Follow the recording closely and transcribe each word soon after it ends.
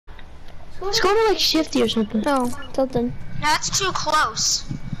Let's go to like Shifty or something. No, Tilted. No, that's too close.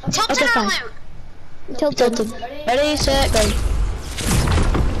 Tilted Okay, or fine. loot? Tilted. Ready, set, go.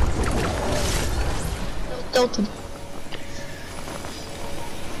 Tilted.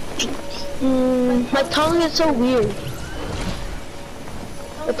 My tongue is so weird.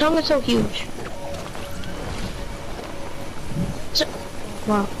 My tongue is so huge.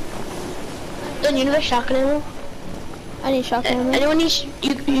 Wow. Then you need a shotgun ammo? I need shotgun ammo. Anyone needs,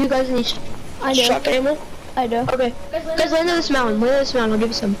 you guys need I do. shotgun ammo? I do. Okay. Guys, land on this mountain. I'll give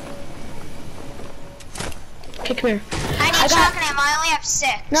you some. Okay, come here. I need shotgun ammo. I only have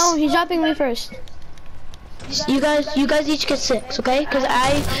 6. No, he's dropping me first. You guys each get 6, okay? Cause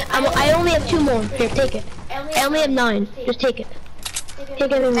I only have 2 more. Here, take it. I only have 9. Just take it.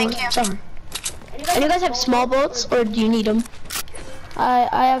 Take every one. Thank you. Sorry. And you guys have small bullets, or do you need them?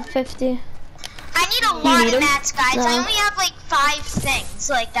 I have 50. I need a lot need of 'em? mats, guys. No. I only have like 5 things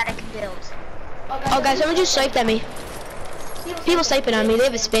like that I can build. Oh, guys, someone just sniped at me. People sniping on me. They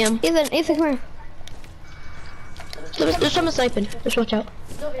have a spam. Ethan, come here. There's someone sniping. Just watch out.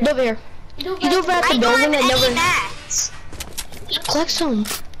 They're over here. You do over at I the don't have building and any never. mats. Just collect some.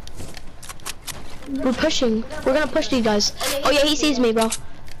 We're pushing. We're gonna push these guys. Oh yeah, he sees me, bro.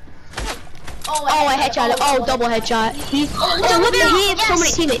 Oh, I headshot. Oh, double headshot. He has so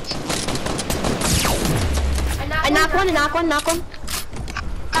many teammates. I knock one.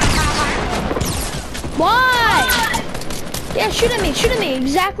 Why? Yeah, shoot at me.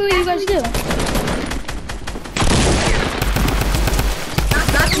 Exactly what you guys do.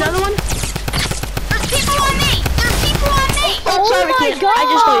 Knock another one. There's people on me. Oh, sorry, my kid. God. I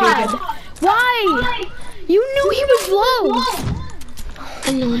just thought you were good. Why? You knew he was low. I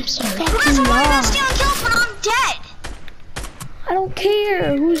know, I'm sorry. You guys are worried about stealing kills, but I'm dead. I don't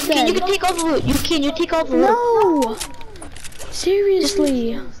care. Who's You dead? can take all the loot. You take all the loot. No.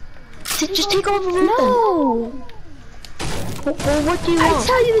 Seriously. Just take all the loot. No. Well, what do you I want?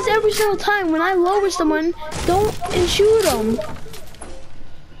 tell you this every single time. When I lower someone, don't and shoot them.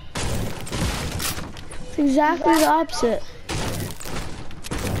 It's exactly the opposite.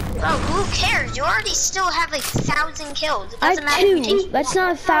 Oh, who cares? You already still have like 1,000 kills. It I doesn't matter if you do. take. That's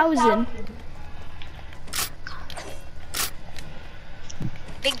not 1,000.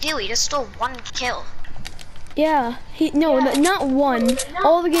 Big deal. He just stole 1 kill. Yeah. Not one.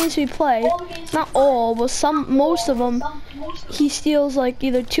 All the games we play, not all, but most of them, he steals like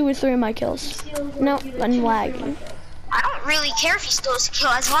either 2 or 3 of my kills. No, I'm lagging. I don't really care if he steals a kill.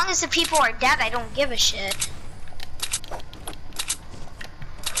 As long as the people are dead, I don't give a shit.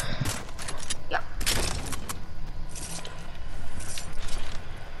 Yep.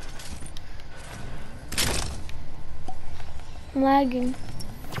 I'm lagging.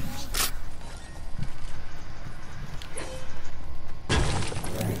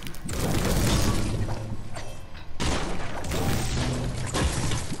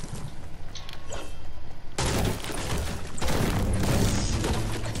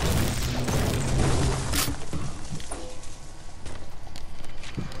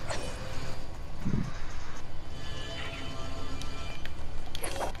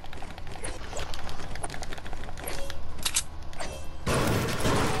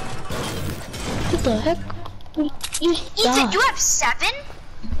 What the heck? You Ethan, you have 7?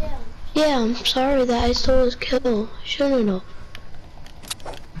 Yeah, I'm sorry that I stole his kill. I shouldn't have.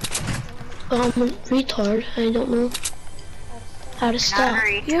 I'm a retard. I don't know how to stop.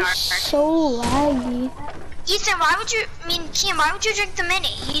 You're so laggy. Ethan, Kian, why would you drink the mini?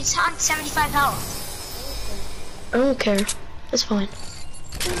 He's on 75 health. I don't care. It's fine.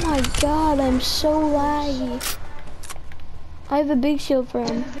 Oh my god, I'm so laggy. I have a big shield for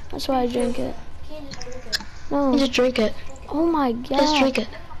him. That's why I drink it. No. Just drink it. Oh my god. Just drink it.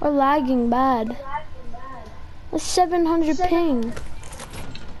 We're lagging bad. That's 700 ping.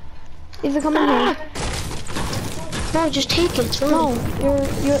 Either come in here. No, just take it. It's fine. No, you're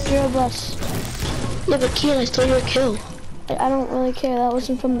a bus. Yeah, but Kian, I stole your kill. I don't really care. That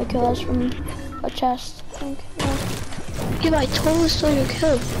wasn't from the kill. That was from a chest. I think. Yeah. Yeah, but I totally stole your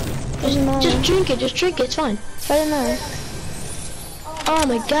kill. Doesn't matter. Just drink it. Just drink it. It's fine. Right in there. Oh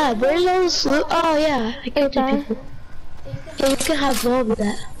my god, where's all this loot? Oh yeah, I killed 2 Okay. people. Yeah, you can have all of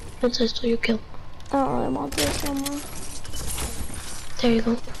that. Once I stole your kill. I don't really want this no more. There you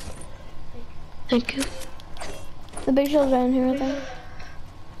go. Thank you. The big shield's right in here, I think.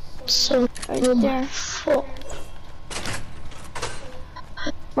 So, Right oh my there. fault.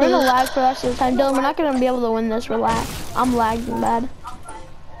 We're gonna lag for the rest of the time. Dylan, we're not gonna be able to win this. I'm lagging bad.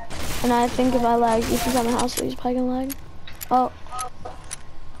 And I think if I lag, Ethan's at my house, so he's probably gonna lag. Oh.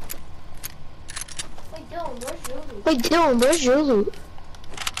 Wait, Dylan, where's your loot?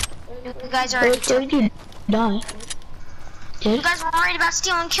 You guys Where already did took you it. die? You Did? guys were worried about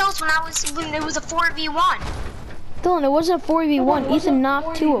stealing kills when it was a 4v1. Dylan, it wasn't a 4v1. Ethan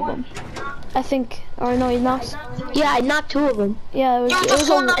knocked 2 of them. I think, or no, he knocked. Yeah, I knocked 2 of them. Yeah, it was. There was It a was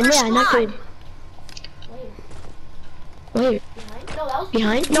whole a. nother And yeah, I knocked squad. 2. Wait.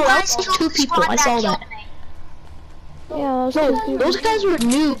 Behind? No, You that guys was killed 2 the people. squad I saw killed that. me. Yeah, that was No, 2 people. those guys were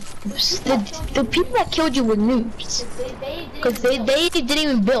noobs. The people that killed you were noobs. Because they didn't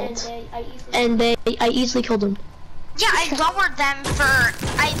even build. And I easily killed them. Yeah, I lowered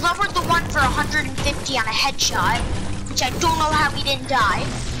the one for 150 on a headshot, which I don't know how he didn't die.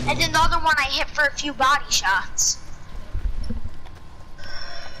 And then the other one I hit for a few body shots.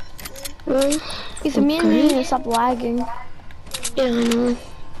 Ethan, me and you need to stop lagging. Yeah, I know.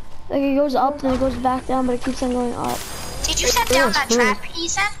 Like it goes up, then it goes back down, but it keeps on going up. Did you set down that cool. trap,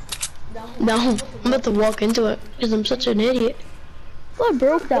 Ethan? No, I'm about to walk into it because I'm such an idiot. Oh, I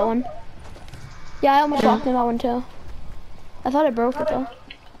broke that one. Yeah, I almost walked in that one too. I thought I broke it though.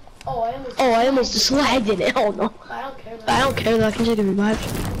 Oh, I almost just lagged in it. Oh no. I don't care though. I can just get revived.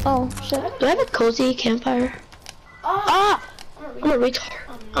 Oh shit. Do I have a cozy campfire? Ah! I'm a retard.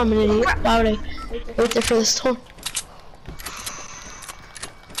 I'm an idiot. Why would I wait there for the storm?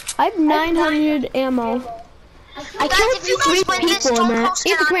 I have 900 ammo. I Guys, killed if you guys 3 win this, people in don't that. post it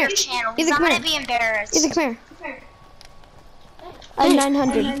Ethan, on come your here. channel, Ethan, because I'm come gonna here. be embarrassed. Ethan, come here. I have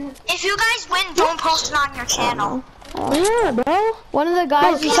 900. If you guys win, don't post it on your channel. Yeah, bro. One of the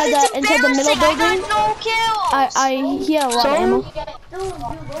guys inside It's the middle embarrassing, building. I got no kills. He had a lot of ammo.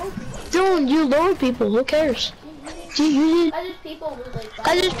 Dude, you lower people. Who cares? Guys,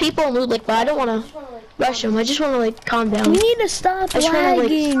 there's people in loot like, but I don't want to rush them. I just want to like calm down. We need to stop I just wanna, like-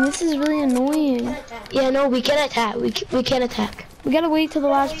 lagging. This is really annoying. Yeah, no, we can attack. We can attack. We gotta wait till the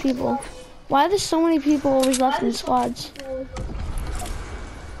last people. Why are there so many people always left in squads?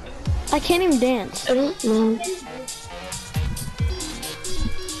 I can't even dance. I don't know.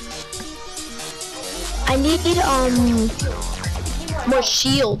 I need more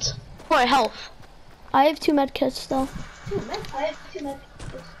shield, more health. I have 2 med kits though.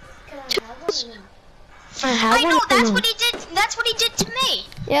 I have I know, one. that's what he did. That's what he did to me.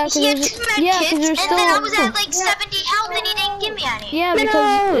 Yeah, cause He had there's 2 med yeah, kits, cause there's and still then I was at like 70 health, and he didn't give me any. yeah,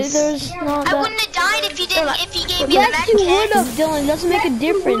 because there's not I that. wouldn't have died if he didn't. If he gave me the Yes, med you would kit. have, Dylan. It doesn't make a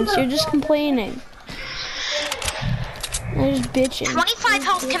difference. You're just complaining. I'm just bitching. 25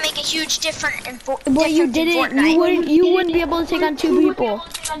 health can make a huge difference in But you difference in didn't. Fortnite. You wouldn't be able to take on 2 people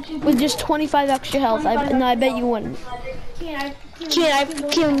with just 25 extra health. No, I bet you wouldn't. Kian,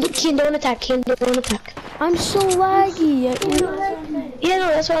 don't attack. Kian, don't attack. I'm so laggy. Yeah, no,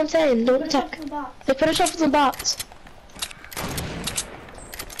 that's what I'm saying. Don't attack. They put yourself in the box.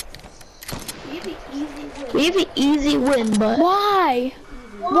 We have an easy win, but Why?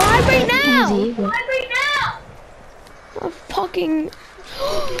 Why right now? easy. But Oh, fucking.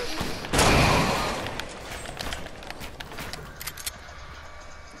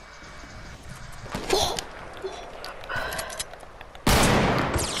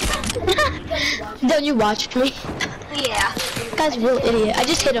 Don't you watch me? Yeah. Guy's a real idiot. I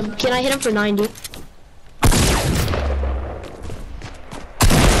just hit him. Can I hit him for 90? I'm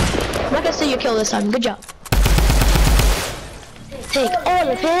not gonna say you kill this time. Good job. Take all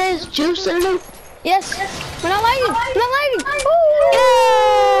of his juice and loot. Yes. We're not lagging. We're not lagging. Woo!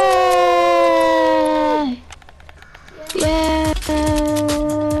 Yay!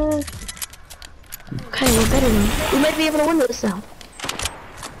 Okay, we're better now. We might be able to win this now.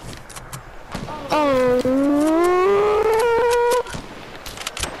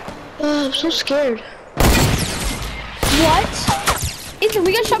 Oh, I'm so scared. What? Ethan,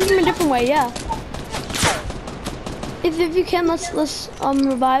 we got shot from a different way. Yeah. If you can, let's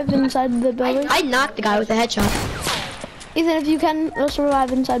revive inside the building. I knocked the guy with a headshot. Ethan, if you can, let's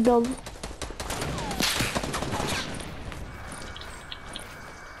revive inside building.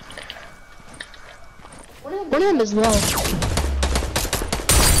 One of them is low.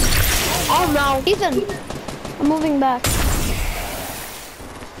 Oh no. Ethan, I'm moving back.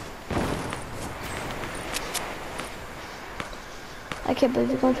 I can't believe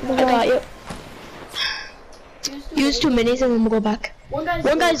you're going through the I wall. got you. Use 2 minis and then we'll go back. One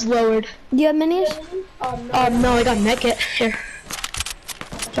guy's lowered. Do you have minis? No, I got medkit. Here.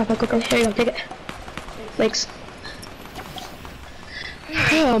 Drop it quickly. Here you go, take it. Thanks.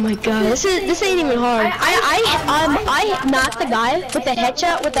 Oh my god, this ain't even hard. I knocked the guy with the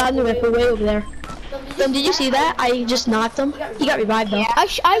headshot with the underripper way over there. Did you see that? I just knocked him. He got revived though.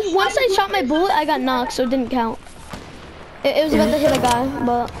 Once I shot my bullet, I got knocked, so it didn't count. It was about to hit a guy,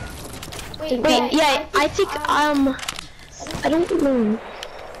 but didn't Wait, count. yeah, I think I don't know.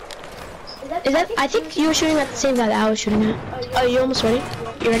 Is that? I think you were shooting at the same guy that I was shooting at. Oh, you almost ready?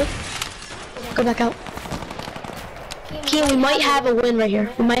 You ready? Go back out. Keen, we might have a win right here.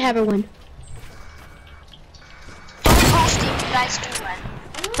 We might have a win. Don't post it, you guys do win.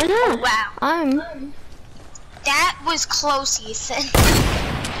 Why not? Wow. That was close, Ethan.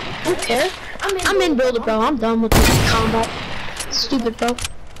 I don't care. I'm in builder, bro. I'm done with this combat. Stupid, bro.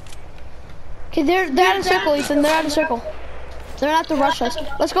 Okay, they're out of circle, Ethan. They're out of circle. They're gonna have to rush us.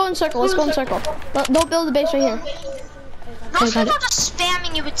 Let's go in circle. Let's go in circle. Don't build a base right here. Those people are just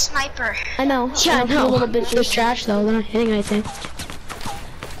spamming you with sniper. I know. Yeah, I know. Little They're bitches. trash though. They're not hitting anything.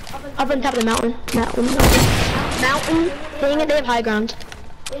 Up on top of the mountain. Mountain thing, and they have high ground.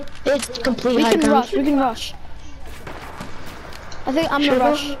 They have complete We high can ground. rush. We can rush. I think I'm gonna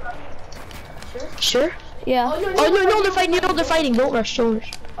rush. Sure? Yeah. Oh no, they're fighting. No, they're fighting. Don't rush. Don't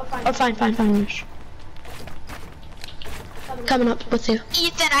rush. Oh, fine, rush. Coming up with you.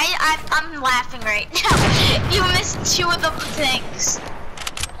 Ethan, I'm laughing right now. You missed 2 of the things.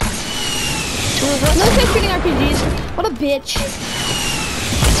 Those guys shooting RPGs. What a bitch.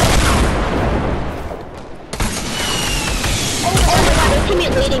 Oh my god, they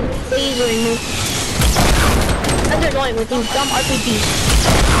keep lasering me. That's annoying with these dumb RPGs.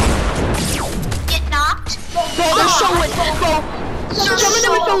 Get knocked? Bro, they're so lit. Bro, some of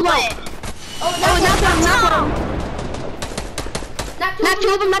them are so low. Oh, not one. Not two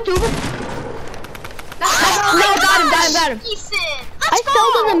of them. No, got him. Ethan, I fell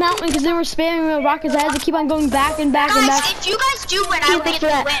to the mountain because they were spamming me with rockets. I had to keep on going back and back and guys, back. if you guys do win, I will get the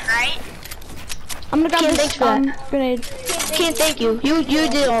win, right? I'm gonna grab Can't this thanks for that. grenade. Can't thank you. You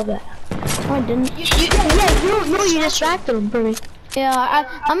did all that. Oh, I didn't. You distracted them for me. Yeah,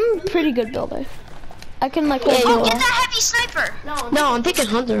 I'm a pretty good builder. I can like. Yeah, you Oh, are. get that heavy sniper. No, I'm thinking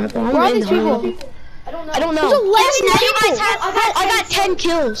Hunter. Bro. Where are these people? I don't know. There's 11 Now you guys people. have. I got 10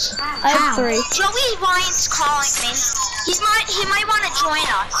 kills. I have 3. Joey Ryan's calling me. He might want to join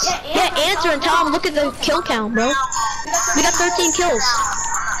us. Yeah, answer and tell him look at the kill count, bro. We got 13 kills.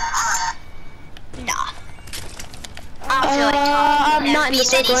 Nah. I don't feel like talking I'm to him. not in the He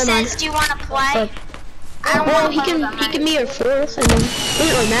said circle, he am I? says, do you want to play? But- I don't Well, want he to can be your 4th, and then it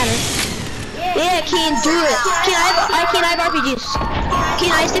doesn't really matter. Yeah, Keen, do it. Keen, I have RPGs.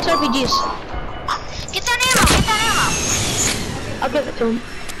 Keen, I have 6 RPGs. Get that ammo. I'll give it to him.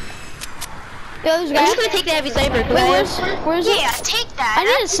 Yeah, there's a I'm guy. just gonna take the heavy sniper. Wait, where's it? Yeah, take that. I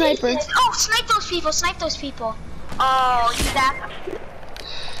need a sniper. Oh, snipe those people. Oh, you that.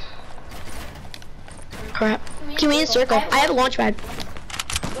 Crap. Keen, we need a circle. I have a launch pad.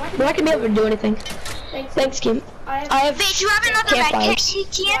 We're not gonna be able to do anything. Thanks, Keen. I have Wait, you have another med campfires.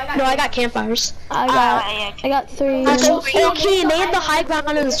 kit? No, I got campfires. I got 3. Oh, Keen, they have the high ground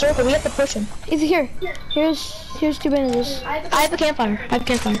in the circle. We have to push them. He's here. Here's 2 bandages. I have a campfire.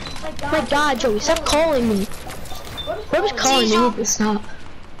 My god, Joey, stop calling me. Whoever's calling me needs to stop.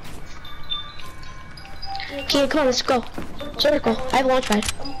 Okay, come on, let's go. Circle. I have a launch pad.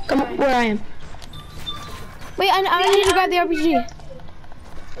 Come on, where I am. Wait, I need to grab the RPG.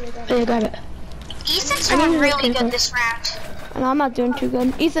 Oh, yeah, grab it. Ethan's I doing need really to good this round. No, I'm not doing too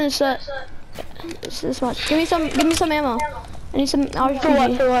good. Ethan is it's this much. Give me some ammo. I need some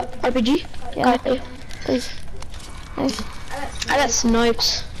RPG. For what? RPG? Yeah, Got it. please. Nice. I got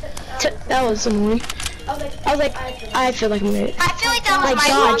snipes. That was annoying. I was like, I feel like I'm ready. I feel like that was My my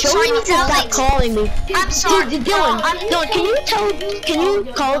god, fault. Joey Sorry needs to to tell, stop like, calling me. I'm sorry. Dylan, no, can you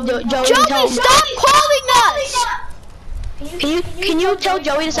call Joey and tell Joey, him? stop calling us! Can you tell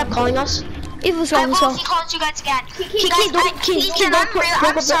Joey to stop calling us? Ethan, let's I go, let's go. will he calls you guys again. Ethan,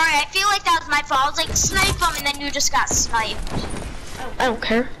 I'm sorry. I feel like that was my fault. I was like, snipe him, and then you just got sniped. I don't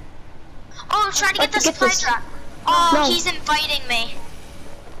care. Oh, I'm trying to get the Get supply this. drop. Oh, No. he's inviting me.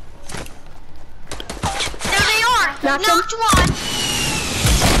 There they are. Knocked Knocked one.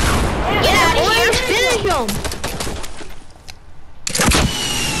 Get out of here. Finish him.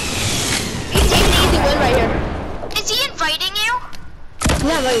 It's even easy win right here. Is he inviting you?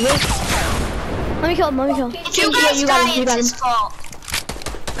 Yeah, right, win. Let me kill him. If you Yeah, guys you got die, him, you it's got his him. fault.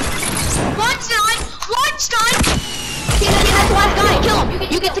 One's done. One's done. That's the last guy. Kill him.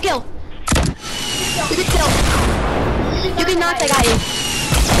 You get to kill. You get to kill. You can knock that guy you.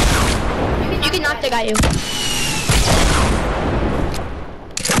 You can knock that guy you.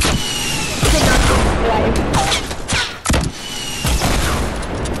 You can knock that guy you.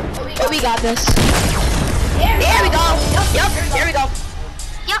 Oh, we got this. There we go. Yep. There we go.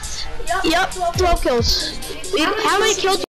 Yep. Yep. 12 kills. How many kills?